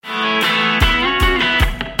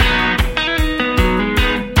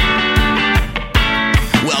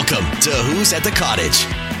at the Cottage,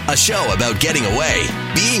 a show about getting away,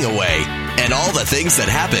 being away, and all the things that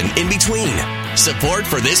happen in between. Support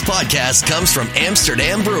for this podcast comes from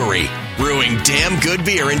Amsterdam Brewery, brewing damn good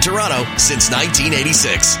beer in Toronto since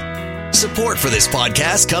 1986. Support for this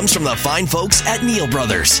podcast comes from the fine folks at Neil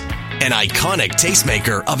Brothers, an iconic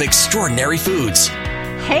tastemaker of extraordinary foods.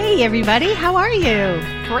 Hey, everybody. How are you?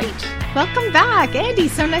 Great. Welcome back. Andy,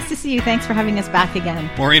 so nice to see you. Thanks for having us back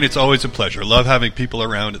again. Maureen, it's always a pleasure. Love having people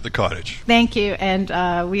around at the Cottage. Thank you.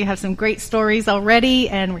 And we have some great stories already,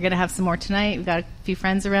 and we're going to have some more tonight. We've got a few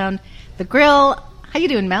friends around the grill. How you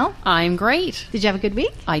doing, Mel? I'm great. Did you have a good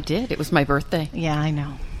week? I did. It was my birthday. Yeah, I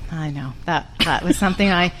know. That was something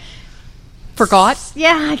I... Forgot?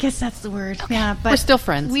 Yeah, I guess that's the word. Okay. Yeah, but we're still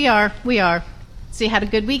friends. We are. So you had a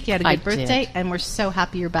good week, you had a good birthday, did. And we're so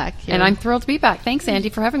happy you're back here. And I'm thrilled to be back. Thanks, Andy,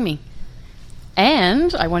 for having me.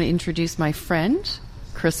 And I want to introduce my friend,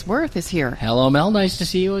 Chris Worth is here. Hello, Mel. Nice to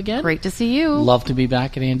see you again. Great to see you. Love to be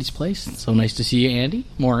back at Andy's place. So nice to see you, Andy.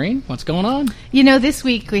 Maureen, what's going on? You know, this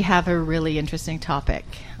week we have a really interesting topic.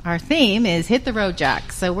 Our theme is Hit the Road,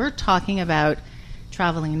 Jack. So we're talking about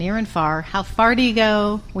traveling near and far. How far do you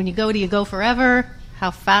go? When you go, do you go forever?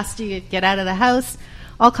 How fast do you get out of the house?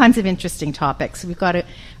 All kinds of interesting topics. We've got a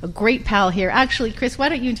great pal here. Actually, Chris, why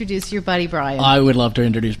don't you introduce your buddy, Brian? I would love to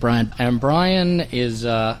introduce Brian. And Brian is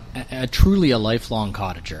truly a lifelong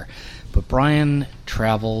cottager. But Brian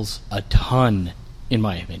travels a ton, in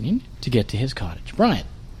my opinion, to get to his cottage. Brian,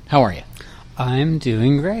 how are you? I'm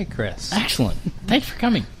doing great, Chris. Excellent. Thanks for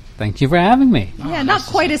coming. Thank you for having me. Yeah, not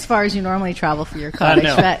quite as far as you normally travel for your cottage,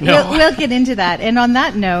 but no. We'll get into that. And on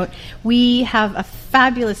that note, we have a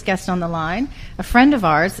fabulous guest on the line, a friend of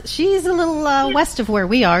ours. She's a little west of where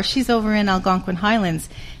we are. She's over in Algonquin Highlands.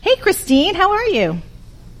 Hey, Christine, how are you?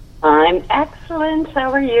 I'm excellent.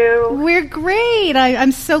 How are you? We're great.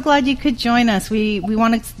 I'm so glad you could join us. We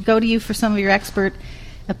want to go to you for some of your expert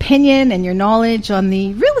opinion and your knowledge on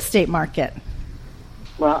the real estate market.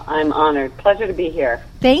 Well, I'm honored. Pleasure to be here.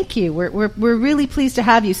 Thank you. We're really pleased to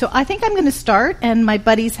have you. So I think I'm going to start, and my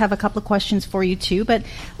buddies have a couple of questions for you too. But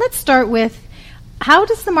let's start with, how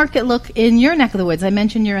does the market look in your neck of the woods? I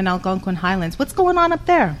mentioned you're in Algonquin Highlands. What's going on up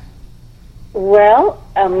there? Well,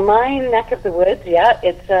 my neck of the woods,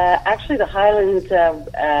 it's actually the Highlands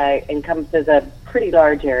encompasses a pretty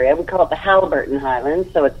large area. We call it the Haliburton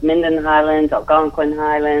Highlands. So it's Minden Highlands, Algonquin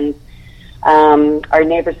Highlands. Our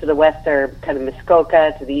neighbors to the west are kind of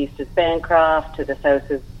Muskoka, to the east is Bancroft, to the south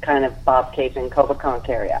is kind of Bobcaygeon and Coboconk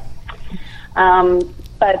area.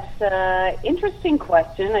 But interesting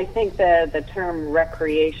question. I think the term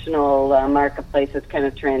recreational marketplace is kind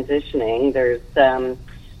of transitioning. There's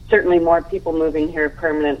certainly more people moving here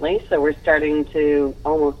permanently, so we're starting to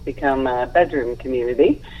almost become a bedroom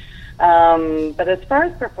community. But as far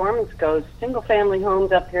as performance goes, single-family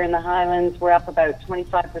homes up here in the Highlands were up about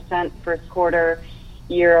 25% first quarter,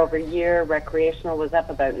 year over year. Recreational was up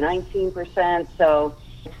about 19%. So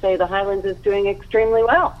I'd say the Highlands is doing extremely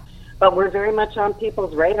well. But we're very much on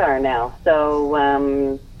people's radar now. So,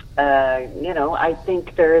 I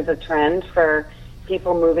think there is a trend for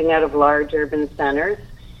people moving out of large urban centers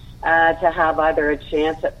to have either a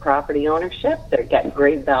chance at property ownership. They get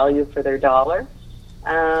great value for their dollar.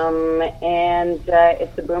 And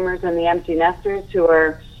it's the boomers and the empty nesters who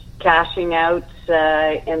are cashing out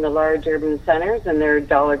in the large urban centers, and their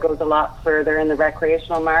dollar goes a lot further in the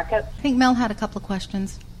recreational market. I think Mel had a couple of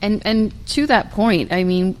questions. And to that point, I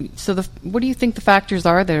mean, so what do you think the factors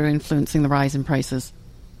are that are influencing the rise in prices?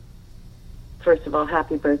 First of all,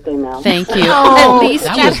 happy birthday, Mel. Thank you. Oh, at least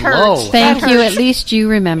that was low. Thank you. At least you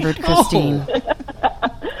remembered, Christine.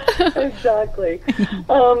 Exactly.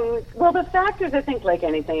 Well, the factors, I think, like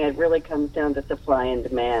anything, it really comes down to supply and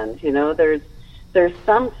demand. You know, there's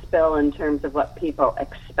some spill in terms of what people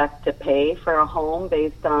expect to pay for a home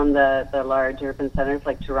based on the large urban centers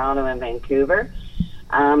like Toronto and Vancouver.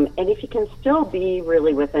 And if you can still be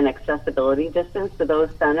really within accessibility distance to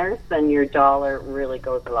those centers, then your dollar really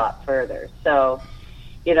goes a lot further. So,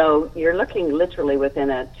 you know, you're looking literally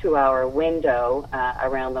within a 2-hour window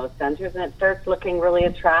around those centers, and it starts looking really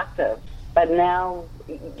attractive. But now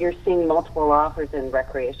you're seeing multiple offers in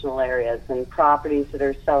recreational areas and properties that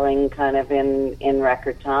are selling kind of in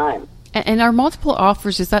record time. And are multiple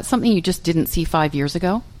offers, is that something you just didn't see 5 years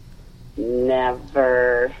ago?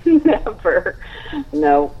 Never.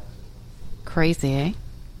 No. Crazy, eh?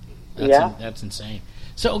 That's insane.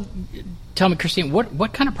 So, tell me, Christine,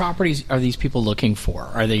 what kind of properties are these people looking for?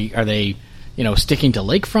 Are they sticking to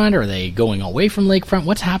lakefront? Are they going away from lakefront?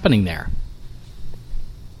 What's happening there?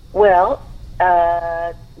 Well,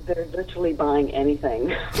 they're literally buying anything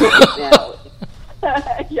right now.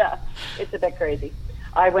 Yeah, it's a bit crazy.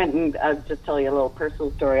 I went and I'll just tell you a little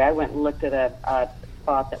personal story. I went and looked at a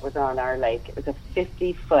spot that was on our lake. It was a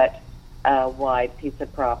 50-foot wide piece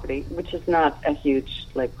of property, which is not a huge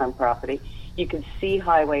lakefront property. You could see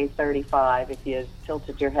Highway 35 if you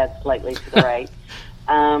tilted your head slightly to the right.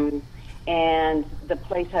 And the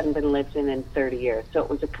place hadn't been lived in 30 years, so it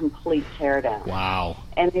was a complete teardown. Wow.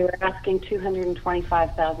 And they were asking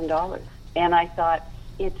 $225,000. And I thought,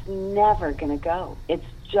 it's never going to go. It's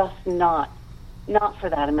just not for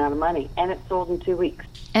that amount of money. And it sold in 2 weeks.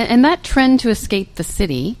 And that trend to escape the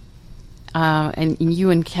city, and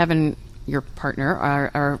you and Kevin, your partner,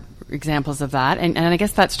 are examples of that. And I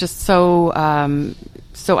guess that's just so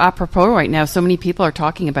apropos right now. So many people are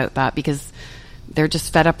talking about that because they're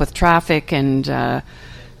just fed up with traffic and,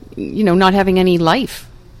 not having any life.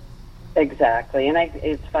 Exactly. And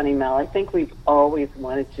it's funny, Mel, I think we've always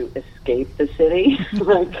wanted to escape the city.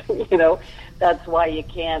 That's why you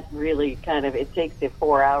can't really it takes you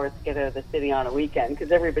 4 hours to get out of the city on a weekend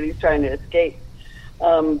because everybody's trying to escape.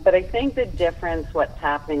 But I think the difference, what's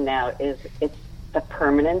happening now is it's the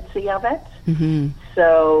permanency of it. Mm-hmm.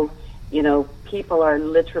 So, people are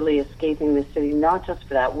literally escaping the city, not just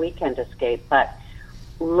for that weekend escape, but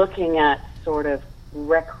looking at sort of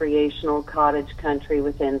recreational cottage country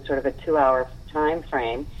within sort of a 2-hour time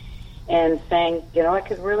frame and saying, I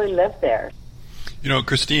could really live there.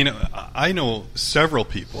 Christine, I know several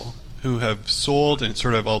people who have sold and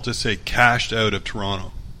sort of, I'll just say, cashed out of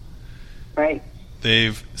Toronto. Right.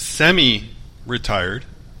 They've semi-retired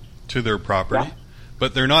to their property,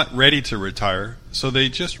 but they're not ready to retire, so they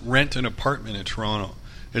just rent an apartment in Toronto.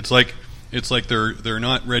 It's like they're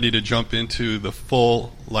not ready to jump into the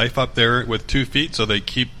full life up there with 2 feet, so they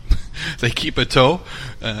keep a toe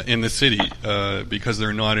in the city because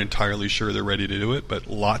they're not entirely sure they're ready to do it. But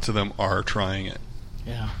lots of them are trying it.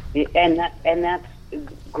 Yeah, and that's a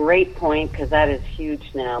great point because that is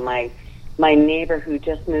huge now. My neighbor who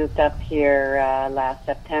just moved up here last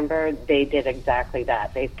September, they did exactly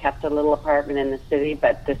that. They've kept a little apartment in the city,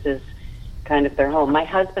 but this is kind of their home. My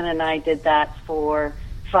husband and I did that for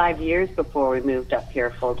 5 years before we moved up here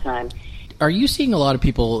full time. Are you seeing a lot of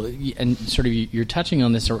people, and sort of you're touching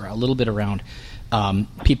on this a little bit around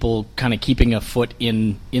people kind of keeping a foot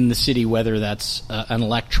in the city, whether that's an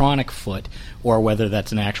electronic foot or whether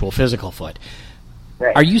that's an actual physical foot?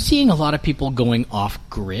 Right. Are you seeing a lot of people going off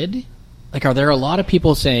grid? Like, are there a lot of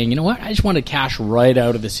people saying, you know what, I just want to cash right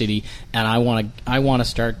out of the city and I want to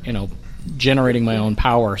start, generating my own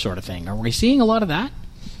power sort of thing? Are we seeing a lot of that?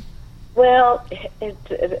 Well,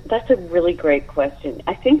 that's a really great question.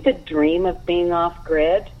 I think the dream of being off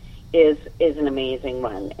grid is an amazing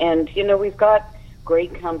one. And, we've got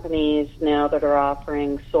great companies now that are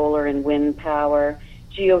offering solar and wind power.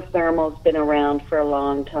 Geothermal's been around for a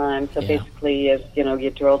long time. So basically, you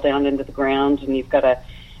drill down into the ground and you've got a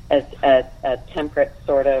temperate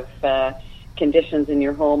sort of conditions in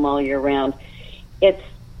your home all year round. It's,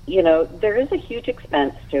 there is a huge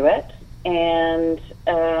expense to it. And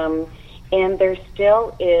there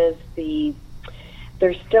still is the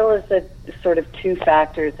sort of two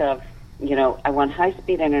factors of, I want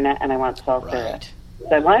high-speed internet and I want cell service.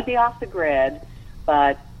 So I want to be off the grid,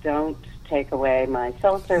 but don't take away my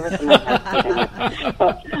cell service and my high-speed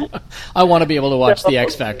internet. I want to be able to watch the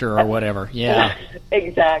X Factor or whatever. Yeah.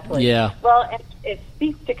 Exactly. Yeah. Well, it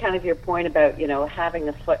speaks to kind of your point about, having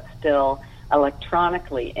a foot still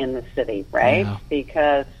electronically in the city, right? Yeah.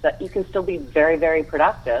 Because you can still be very, very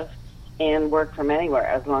productive and work from anywhere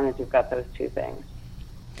as long as you've got those two things.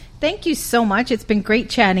 Thank you so much. It's been great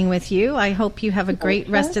chatting with you. I hope you have a great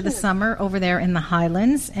rest of the summer over there in the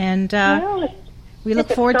Highlands, and we look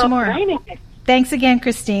forward to more. Raining. Thanks again,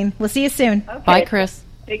 Christine. We'll see you soon. Okay. Bye, Chris.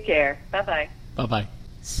 Take care. Bye-bye. Bye-bye.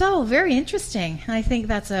 So, very interesting. I think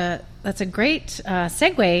that's a great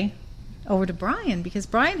segue over to Brian, because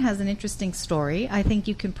Brian has an interesting story. I think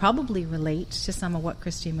you can probably relate to some of what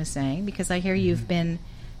Christine was saying, because I hear you've been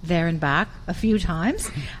there and back a few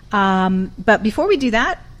times. But before we do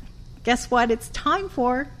that, guess what? It's time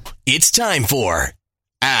for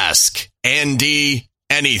Ask Andy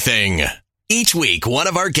Anything. Each week, one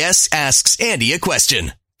of our guests asks Andy a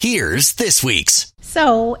question. Here's this week's.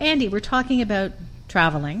 So, Andy, we're talking about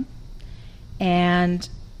traveling, and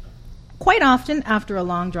quite often after a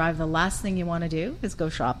long drive, the last thing you want to do is go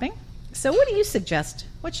shopping. So what do you suggest?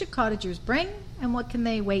 What should cottagers bring, and what can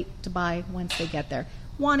they wait to buy once they get there,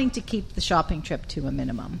 wanting to keep the shopping trip to a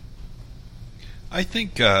minimum? I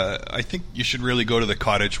think you should really go to the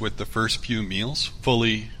cottage with the first few meals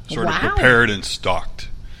fully sort of prepared and stocked.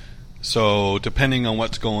 So depending on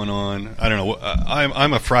what's going on, I don't know.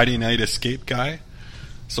 I'm a Friday night escape guy.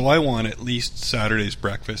 So I want at least Saturday's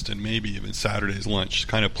breakfast and maybe even Saturday's lunch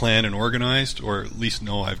kind of planned and organized, or at least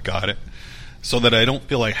know I've got it, so that I don't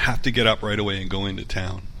feel I have to get up right away and go into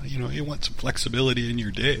town. You want some flexibility in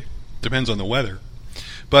your day. Depends on the weather.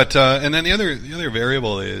 But and then the other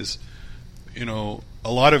variable is, a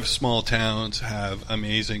lot of small towns have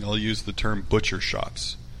amazing, I'll use the term, butcher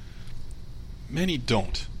shops. Many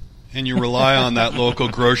don't. And you rely on that local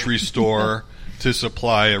grocery store to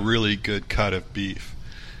supply a really good cut of beef.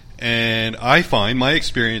 And I find, my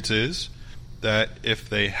experience is, that if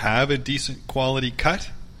they have a decent quality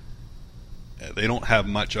cut, they don't have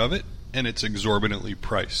much of it, and it's exorbitantly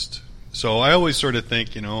priced. So I always sort of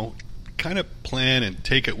think, kind of plan and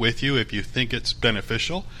take it with you if you think it's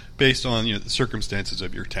beneficial based on the circumstances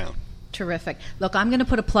of your town. Terrific. Look, I'm going to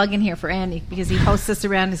put a plug in here for Andy because he hosts us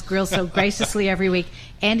around his grill so graciously every week.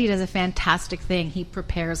 Andy does a fantastic thing. He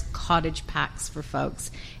prepares cottage packs for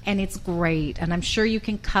folks, and it's great. And I'm sure you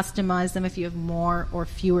can customize them if you have more or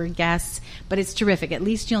fewer guests, but it's terrific. At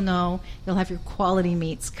least you'll know you'll have your quality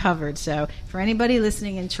meats covered. So for anybody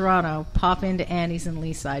listening in Toronto, pop into Andy's in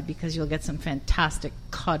Leaside because you'll get some fantastic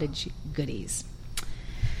cottage goodies.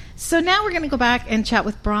 So now we're going to go back and chat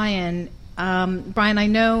with Brian. Brian, I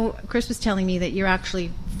know Chris was telling me that you're actually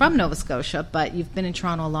from Nova Scotia, but you've been in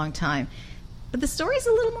Toronto a long time. But the story's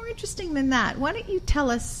a little more interesting than that. Why don't you tell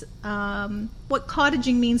us what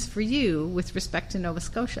cottaging means for you with respect to Nova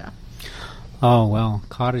Scotia? Oh, well,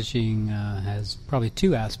 cottaging has probably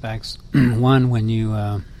two aspects. One, when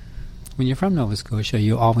you're from Nova Scotia,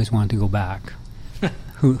 you always want to go back.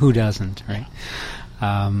 Who doesn't, right?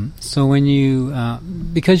 So when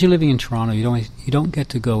because you're living in Toronto, you don't get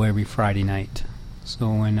to go every Friday night.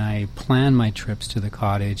 So when I plan my trips to the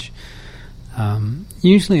cottage,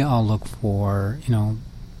 usually I'll look for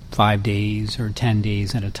 5 days or 10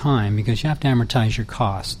 days at a time, because you have to amortize your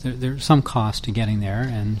costs. There's some cost to getting there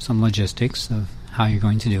and some logistics of how you're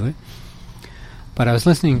going to do it. But I was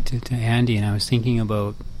listening to Andy, and I was thinking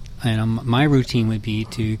about, my routine would be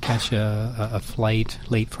to catch a flight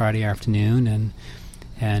late Friday afternoon, and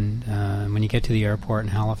when you get to the airport in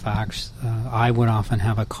Halifax, I would often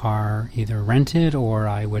have a car either rented, or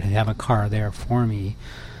I would have a car there for me,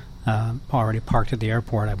 already parked at the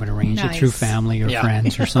airport. I would arrange it through family or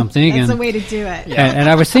friends or something. That's a way to do it. And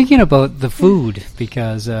I was thinking about the food,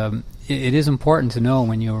 because it is important to know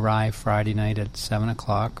when you arrive Friday night at 7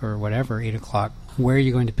 o'clock or whatever, 8 o'clock, where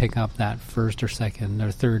you're going to pick up that first or second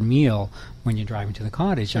or third meal when you're driving to the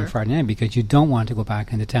cottage on Friday night, because you don't want to go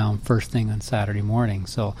back into town first thing on Saturday morning.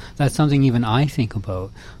 So that's something even I think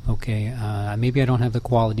about. Okay, maybe I don't have the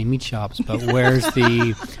quality meat shops, but where's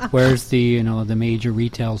the major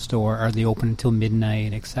retail store? Are they open until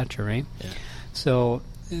midnight, etc., right? Yeah. So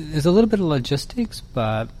there's a little bit of logistics,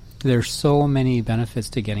 but there's so many benefits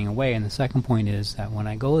to getting away. And the second point is that when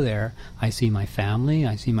I go there, I see my family,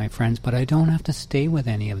 I see my friends, but I don't have to stay with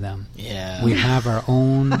any of them. Yeah. We have our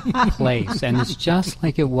own place, and it's just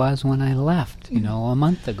like it was when I left, a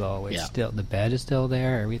month ago. It's still, the bed is still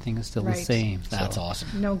there, everything is still the same. That's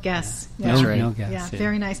awesome. No guests. Yeah. That's right. No guests. Yeah,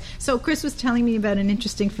 very nice. So Chris was telling me about an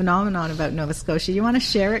interesting phenomenon about Nova Scotia. You want to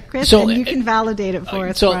share it, Chris? So, and you can validate it for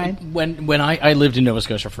us, so Brian. When I lived in Nova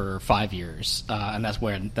Scotia for 5 years, and that's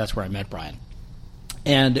where I met Brian.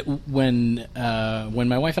 And when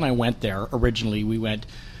my wife and I went there, originally we went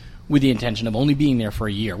with the intention of only being there for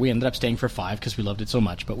a year. We ended up staying for 5 because we loved it so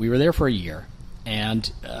much, but we were there for a year.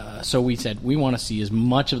 And so we said we want to see as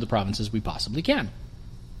much of the province as we possibly can.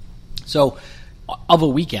 So of a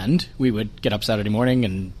weekend, we would get up Saturday morning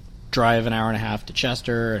and drive an hour and a half to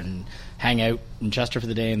Chester and hang out in Chester for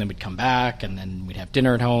the day, and then we'd come back, and then we'd have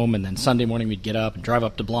dinner at home, and then Sunday morning we'd get up and drive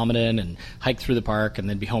up to Blomidon and hike through the park, and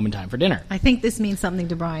then be home in time for dinner. I think this means something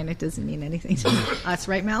to Brian. It doesn't mean anything to us,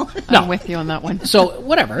 right, Mel? No. I'm with you on that one. So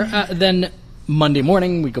whatever. Then Monday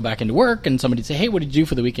morning we'd go back into work, and somebody'd say, hey, what did you do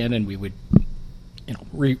for the weekend? And we would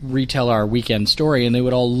retell our weekend story, and they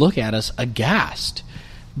would all look at us aghast,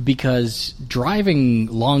 because driving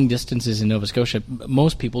long distances in Nova Scotia,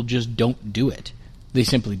 most people just don't do it. They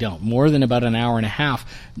simply don't. More than about an hour and a half.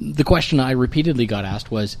 The question I repeatedly got asked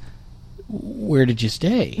was, where did you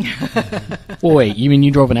stay? Well, wait, you mean you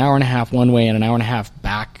drove an hour and a half one way and an hour and a half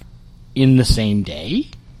back in the same day?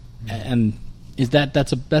 And is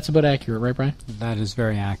that's about accurate, right, Brian? That is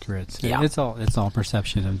very accurate. Yeah. It's all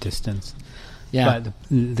perception of distance. Yeah. But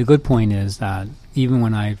the good point is that even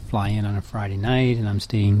when I fly in on a Friday night and I'm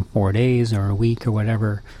staying 4 days or a week or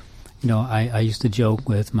whatever, I used to joke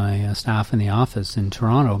with my staff in the office in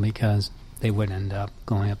Toronto, because they would end up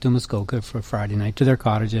going up to Muskoka for Friday night to their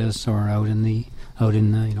cottages, or out in the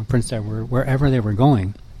Prince Edward, wherever they were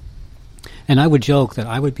going. And I would joke that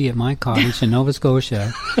I would be at my cottage in Nova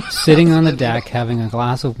Scotia, sitting on the deck having a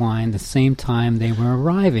glass of wine the same time they were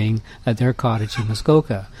arriving at their cottage in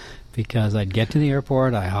Muskoka. Because I'd get to the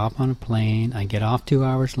airport, I hop on a plane, I get off 2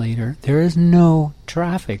 hours later. There is no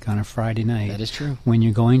traffic on a Friday night. That is true. When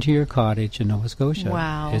you're going to your cottage in Nova Scotia.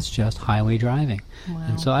 Wow. It's just highway driving. Wow.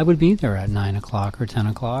 And so I would be there at 9 o'clock or 10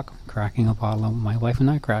 o'clock, cracking a bottle of, my wife and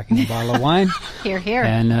I cracking a bottle of wine. Here, here.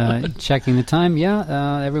 And checking the time.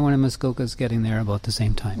 Everyone in Muskoka is getting there about the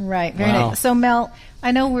same time. Right, very Wow. nice. So, Mel,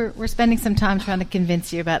 I know we're spending some time trying to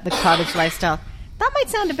convince you about the cottage lifestyle. That might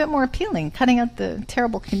sound a bit more appealing, cutting out the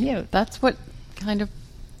terrible commute. That's what kind of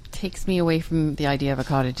takes me away from the idea of a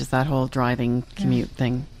cottage, is that whole driving commute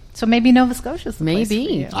thing. So maybe Nova Scotia's the place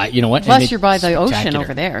Maybe. for you. You know what? Plus, And you're by the ocean spectacular.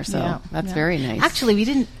 over there, so Yeah, that's yeah. very nice. Actually, we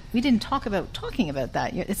didn't talk about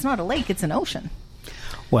that. It's not a lake; it's an ocean.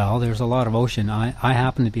 Well, there's a lot of ocean. I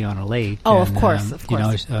happen to be on a lake. Oh, and, of course. You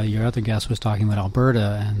know, your other guest was talking about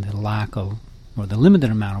Alberta and the lack of, or the limited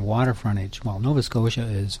amount of water frontage. Well, Nova Scotia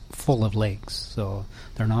is full of lakes, so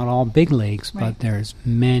they're not all big lakes, Right. but there's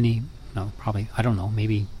many. No, probably I don't know,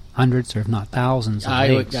 maybe hundreds or if not thousands of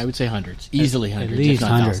lakes. I would say hundreds. Easily hundreds. At least if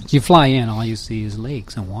not hundreds. thousands. You fly in, all you see is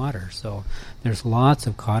lakes and water. So there's lots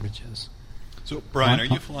of cottages. So, Brian, are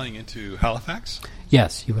you flying into Halifax?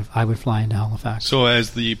 Yes, I would fly into Halifax. So,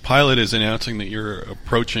 as the pilot is announcing that you're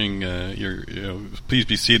approaching, please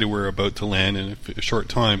be seated. We're about to land in a short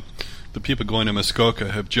time. The people going to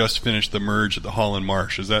Muskoka have just finished the merge at the Holland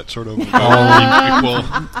Marsh. Is that sort of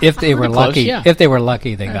equal? If they were close, lucky, yeah.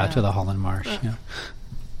 they got to the Holland Marsh. Yeah.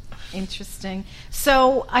 Interesting.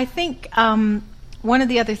 So I think one of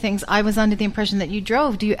the other things, I was under the impression that you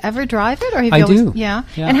drove. Do you ever drive it, or have I you always, do. Yeah?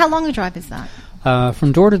 Yeah. And how long a drive is that?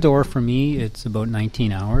 From door to door for me, it's about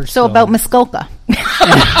 19 hours. So about Muskoka,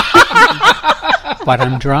 But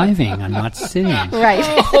I'm driving. I'm not sitting.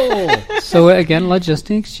 right? So again,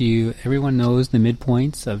 logistics. Everyone knows the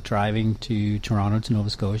midpoints of driving to Toronto to Nova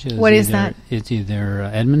Scotia. What is that? It's either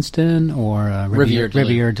Edmundston or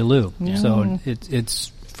Rivière-du-Loup. Yeah. So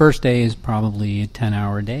it's first day is probably a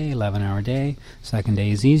 10-hour day, 11-hour day. Second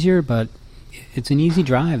day is easier, but it's an easy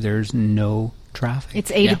drive. There's no traffic.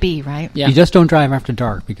 It's A to B, right? Yeah. You just don't drive after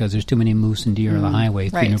dark because there's too many moose and deer on the highway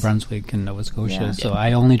through right. New Brunswick and Nova Scotia. Yeah. So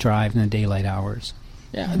I only drive in the daylight hours.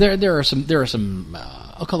 Yeah, there are some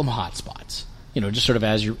I'll call them hot spots. You know, just sort of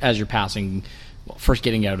as you're passing, well, first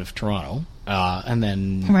getting out of Toronto, and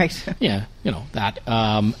then Right. yeah, you know that,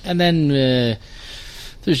 and then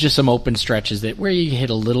there's just some open stretches where you hit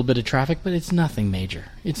a little bit of traffic, but it's nothing major.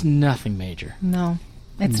 It's nothing major. No.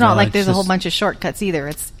 It's No, not like it's there's a whole just- bunch of shortcuts either.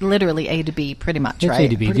 It's literally A to B, pretty much, It's right? A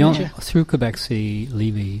to B. Pretty The much, only- yeah. Through Quebec City,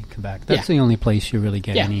 Lévis, Quebec. That's Yeah. the only place you really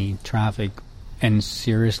get Yeah. any traffic. And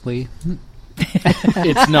seriously,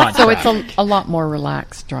 It's not. So traffic. it's a lot more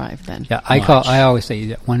relaxed drive then. yeah, Much. I always say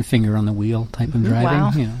that one finger on the wheel type of driving.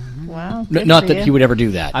 Wow. You know. Wow. N- good not for that you would ever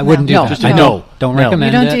do that. I wouldn't do No. that. Just I no. don't No.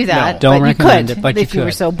 recommend You don't it. do that, Don't but recommend you could it, but if you were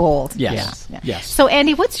could. so bold. Yes. Yeah. Yes. So,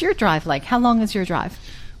 Andy, what's your drive like? How long is your drive?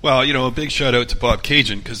 Well, a big shout out to Bob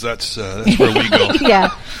Cajun because that's where we go. Yeah.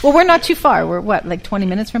 Well, we're not too far. We're, what, like 20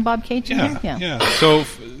 minutes from Bob Cajun Yeah, here? yeah.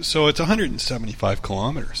 So it's 175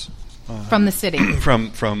 kilometers From the city. from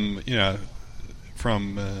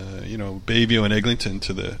Bayview and Eglinton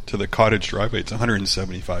to the cottage driveway. It's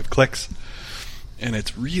 175 clicks, and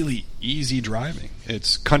it's really easy driving.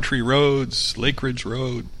 It's country roads, Lake Ridge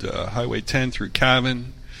Road, Highway 10 through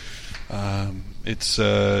Cavan. It's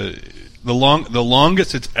the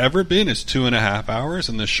longest it's ever been is 2.5 hours,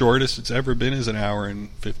 and the shortest it's ever been is 1 hour and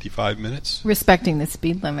 55 minutes. Respecting the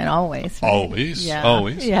speed limit always. Right? Always, Yeah.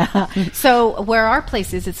 always. Yeah. So where our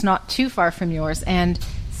place is, it's not too far from yours. And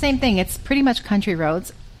same thing, it's pretty much country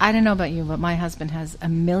roads. I don't know about you, but my husband has a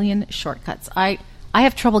million shortcuts. I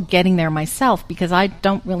have trouble getting there myself because I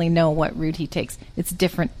don't really know what route he takes. It's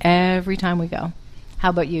different every time we go. How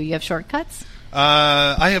about you? You have shortcuts?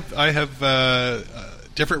 I have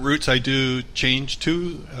different routes I do change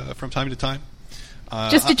to from time to time.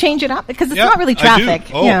 Just to change it up? Because it's Yeah, not really I do. traffic.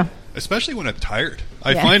 Oh, Yeah. especially when I'm tired.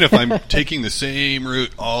 I Yeah. find if I'm taking the same route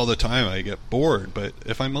all the time, I get bored. But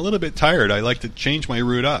if I'm a little bit tired, I like to change my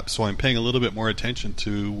route up, so I'm paying a little bit more attention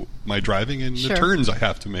to my driving and Sure. the turns I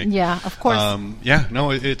have to make. Yeah, of course.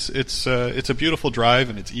 It's a beautiful drive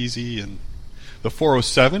and it's easy. And the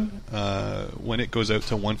 407, when it goes out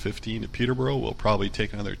to 115 at Peterborough, will probably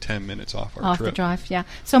take another 10 minutes off our Off trip. the drive, yeah.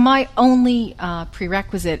 So my only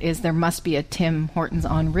prerequisite is there must be a Tim Hortons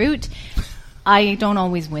en route. I don't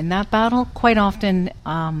always win that battle. Quite often,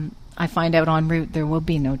 I find out en route there will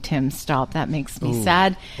be no Tim stop. That makes me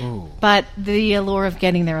sad. But the allure of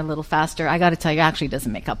getting there a little faster, I got to tell you, actually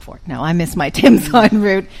doesn't make up for it. No, I miss my Tim's en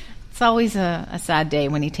route. It's always a sad day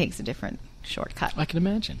when he takes a different shortcut. I can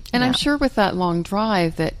imagine. And Yeah. I'm sure with that long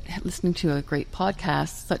drive that listening to a great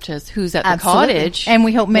podcast such as Who's at the Absolutely. Cottage. And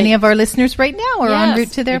we hope many of our listeners right now are en Yes,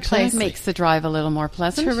 route to their exactly. place. makes the drive a little more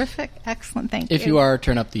pleasant. Terrific. Excellent. Thank you. If you are,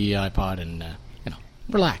 turn up the iPod and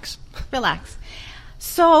relax. Relax.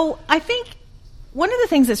 So I think one of the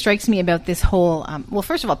things that strikes me about this whole, well,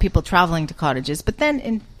 first of all, people traveling to cottages, but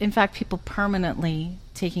then in fact, people permanently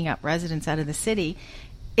taking up residence out of the city,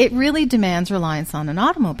 it really demands reliance on an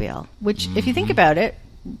automobile, which, if you think about it,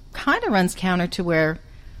 kind of runs counter to where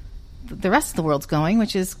the rest of the world's going,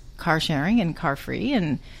 which is car sharing and car free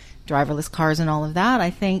and driverless cars and all of that.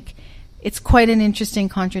 I think it's quite an interesting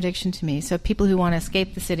contradiction to me. So people who want to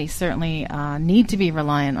escape the city certainly need to be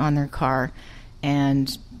reliant on their car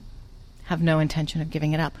and have no intention of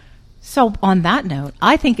giving it up. So on that note,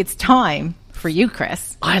 I think it's time for you,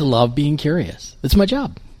 Chris. I love being curious. It's my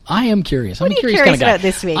job. I am curious. What I'm are a you curious curious kind of guy. about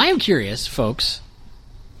this week? I am curious, folks.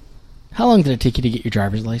 How long did it take you to get your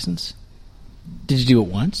driver's license? Did you do it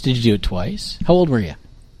once? Did you do it twice? How old were you?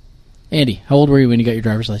 Andy, how old were you when you got your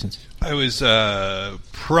driver's license? I was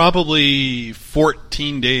probably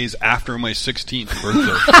 14 days after my 16th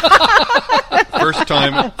birthday. First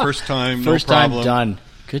time, no First time problem. done.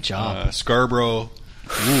 Good job. Scarborough.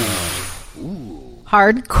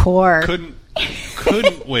 Hardcore.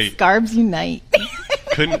 Couldn't wait. Garbs unite.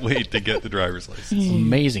 Couldn't wait to get the driver's license.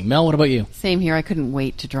 Amazing. Mel, what about you? Same here. I couldn't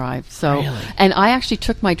wait to drive. So, Really? and I actually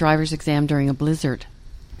took my driver's exam during a blizzard,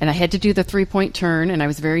 and I had to do the 3-point turn, and I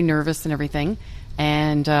was very nervous and everything,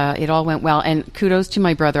 and it all went well. And kudos to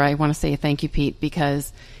my brother. I want to say thank you, Pete,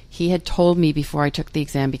 because he had told me before I took the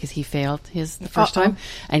exam because he failed his the first time,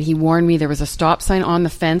 and he warned me there was a stop sign on the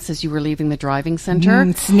fence as you were leaving the driving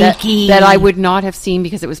center sneaky. that I would not have seen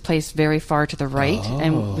because it was placed very far to the right,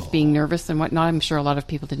 and with being nervous and whatnot, I'm sure a lot of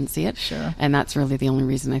people didn't see it. Sure. And that's really the only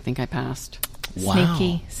reason I think I passed. Wow.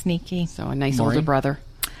 Sneaky. So a nice Maureen? older brother.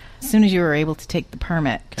 As soon as you were able to take the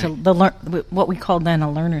permit, to what we called then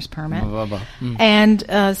a learner's permit, Mm. and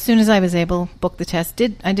as soon as I was able, booked the test.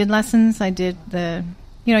 I did lessons. I did the,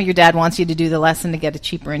 your dad wants you to do the lesson to get a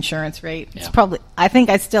cheaper insurance rate. It's probably, I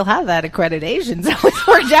think I still have that accreditation, so it's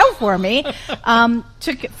worked out for me.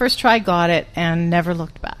 Took it first try, got it, and never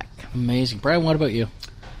looked back. Amazing. Brian, what about you?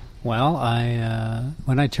 Well,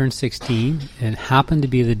 when I turned 16, it happened to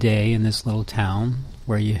be the day in this little town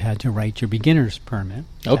where you had to write your beginner's permit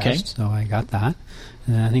Okay. test, so I got that.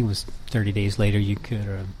 And then I think it was 30 days later you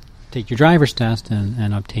could take your driver's test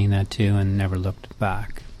and obtain that too, and never looked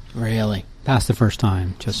back. Really? Passed the first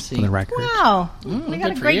time, just See. for the record. Wow, we got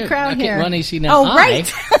Good a for great you. crowd Okay, here. well, you see, now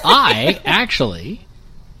right. I actually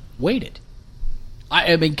waited.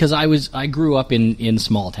 I mean, because I grew up in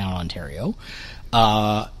small town Ontario.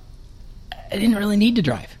 I didn't really need to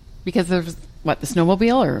drive. Because there's, the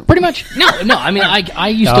snowmobile or? Pretty much. No. I mean, I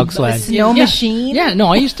used Dog to sled. Snow machine? Yeah, no,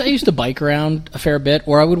 I used to bike around a fair bit,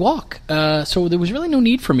 or I would walk. So there was really no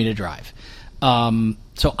need for me to drive.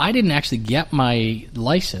 So I didn't actually get my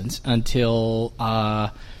license until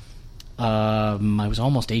I was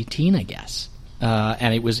almost 18, I guess.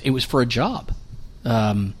 And it was for a job.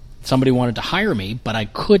 Somebody wanted to hire me, but I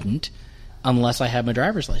couldn't unless I had my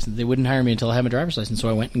driver's license. They wouldn't hire me until I had my driver's license, so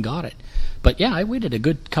I went and got it. But yeah, I waited a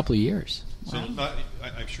good couple of years. So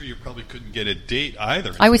I'm sure you probably couldn't get a date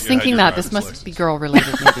either. I was until you had thinking your that this driver's must be license. girl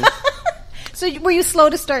related, maybe. So were you slow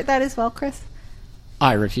to start that as well, Chris?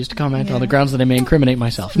 I refuse to comment on the grounds that I may incriminate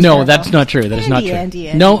myself. Terrible. No, that's not true. That is not true.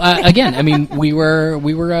 Andy. No, again, I mean, we were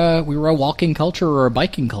a walking culture or a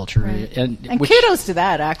biking culture, And which- kudos to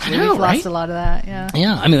that, actually. I know, We've lost right? a lot of that, yeah.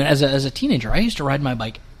 Yeah, I mean, as a teenager, I used to ride my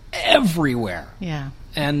bike everywhere, Yeah.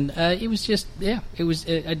 and it was just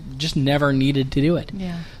I just never needed to do it.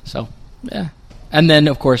 Yeah. So yeah, and then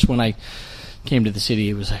of course when I came to the city,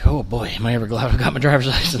 it was like, oh boy, am I ever glad I got my driver's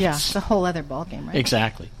license? Yeah, it's a whole other ballgame, right?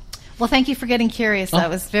 Exactly. Well, thank you for getting curious. That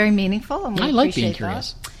was very meaningful. And we I like being appreciate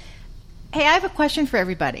curious. that. Hey, I have a question for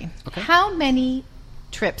everybody. Okay. How many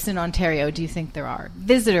trips in Ontario do you think there are?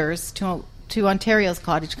 Visitors to Ontario's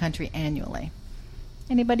cottage country annually?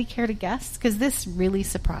 Anybody care to guess? Because this really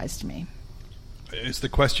surprised me. Is the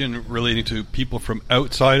question relating to people from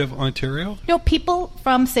outside of Ontario? No, people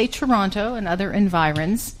from, say, Toronto and other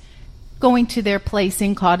environs going to their place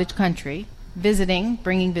in cottage country, visiting,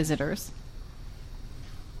 bringing visitors.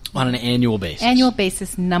 On an annual basis. Annual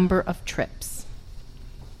basis number of trips.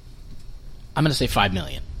 I'm going to say 5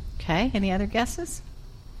 million. Okay, any other guesses?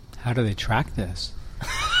 How do they track this?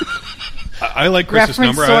 I like Chris's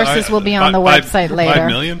Reference number. sources will be on the website later. 5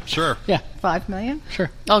 million? Sure. Yeah, 5 million?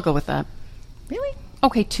 sure. I'll go with that. Really?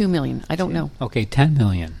 Okay, 2 million. I don't know. Okay, 10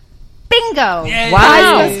 million. Bingo! Wow.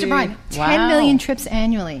 Prize goes to Brian. 10 Wow. million trips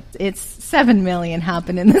annually. It's 7 million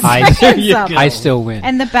happen in this. I still win.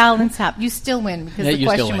 And the balance happens. You still win because Yeah, the you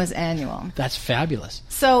still question win. was annual. That's fabulous.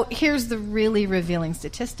 So here's the really revealing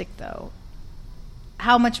statistic, though.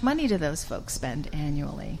 How much money do those folks spend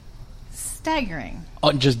annually? Staggering.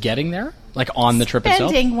 Oh, just getting there? Like on the trip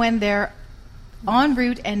itself? Spending when they're en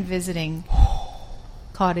route and visiting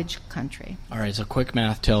cottage country. All right, so quick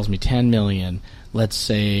math tells me 10 million. Let's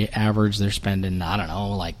say average they're spending, I don't know,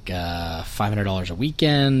 like $500 a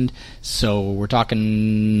weekend. So we're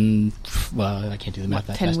talking, well, I can't do the math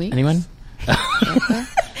that 10 fast. weeks? Anyone?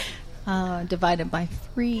 Divided by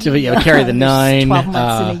 3. So, yeah, carry the There's 9. 12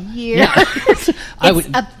 months in a year. Yeah. It's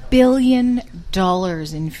 $1 billion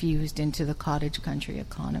infused into the cottage country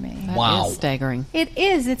economy. That Wow. is staggering. It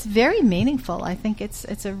is. It's very meaningful. I think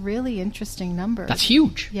it's a really interesting number. That's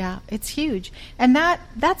huge. Yeah, it's huge. And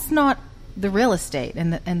that's not the real estate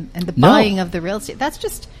and the No. buying of the real estate. That's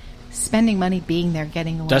just spending money, being there,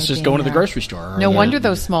 getting away. That's just being going to the there. grocery store. No wonder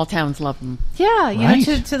those small towns love them. Yeah, you Right.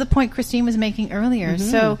 know, to the point Christine was making earlier.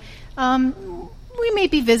 So we may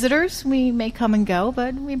be visitors. We may come and go,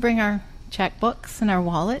 but we bring our checkbooks and our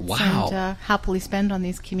wallets Wow. and happily spend on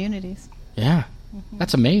these communities. Yeah,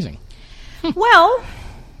 that's amazing. Well,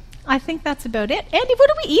 I think that's about it. Andy, what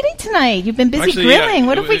are we eating tonight? You've been busy Actually, yeah, grilling.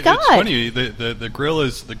 What have we got? It's funny. The grill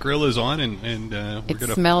is on, and we're It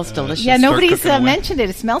gonna, smells delicious. Yeah, start nobody's cooking away. mentioned it.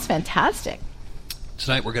 It smells fantastic.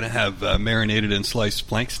 Tonight we're going to have marinated and sliced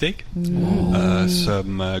flank steak,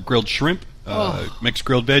 some grilled shrimp, mixed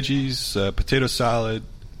grilled veggies, potato salad,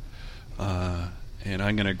 and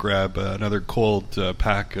I'm going to grab another cold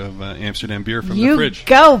pack of Amsterdam beer from the fridge.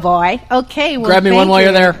 Go, boy. Okay, well, Grab me thank one while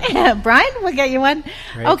you. you're there. Brian, we'll get you one.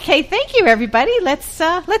 Great. Okay, thank you, everybody. Let's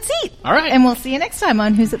eat. All right. And we'll see you next time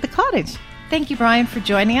on Who's at the Cottage. Thank you, Brian, for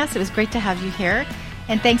joining us. It was great to have you here.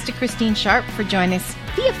 And thanks to Christine Sharp for joining us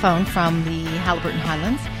via phone from the Haliburton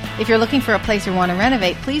Highlands. If you're looking for a place or want to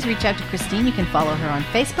renovate, please reach out to Christine. You can follow her on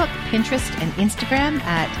Facebook, Pinterest, and Instagram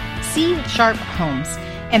at C Sharp Homes.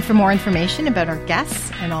 And for more information about our guests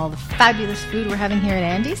and all the fabulous food we're having here at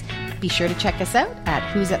Andy's, be sure to check us out at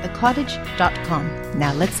who'satthecottage.com.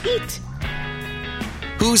 Now let's eat.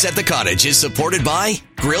 Who's at the Cottage is supported by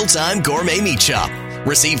Grill Time Gourmet Meat Shop.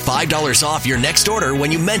 Receive $5 off your next order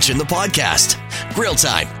when you mention the podcast. Grill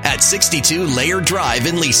Time at 62 Laird Drive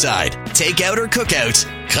in Leaside. Takeout or cookout,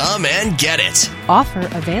 come and get it. Offer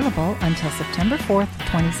available until September 4th,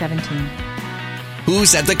 2017.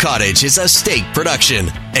 Who's at the Cottage is a steak production.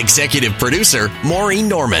 Executive producer Maureen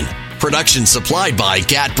Norman. Production supplied by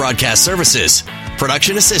GAT Broadcast Services.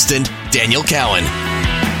 Production assistant Daniel Cowan.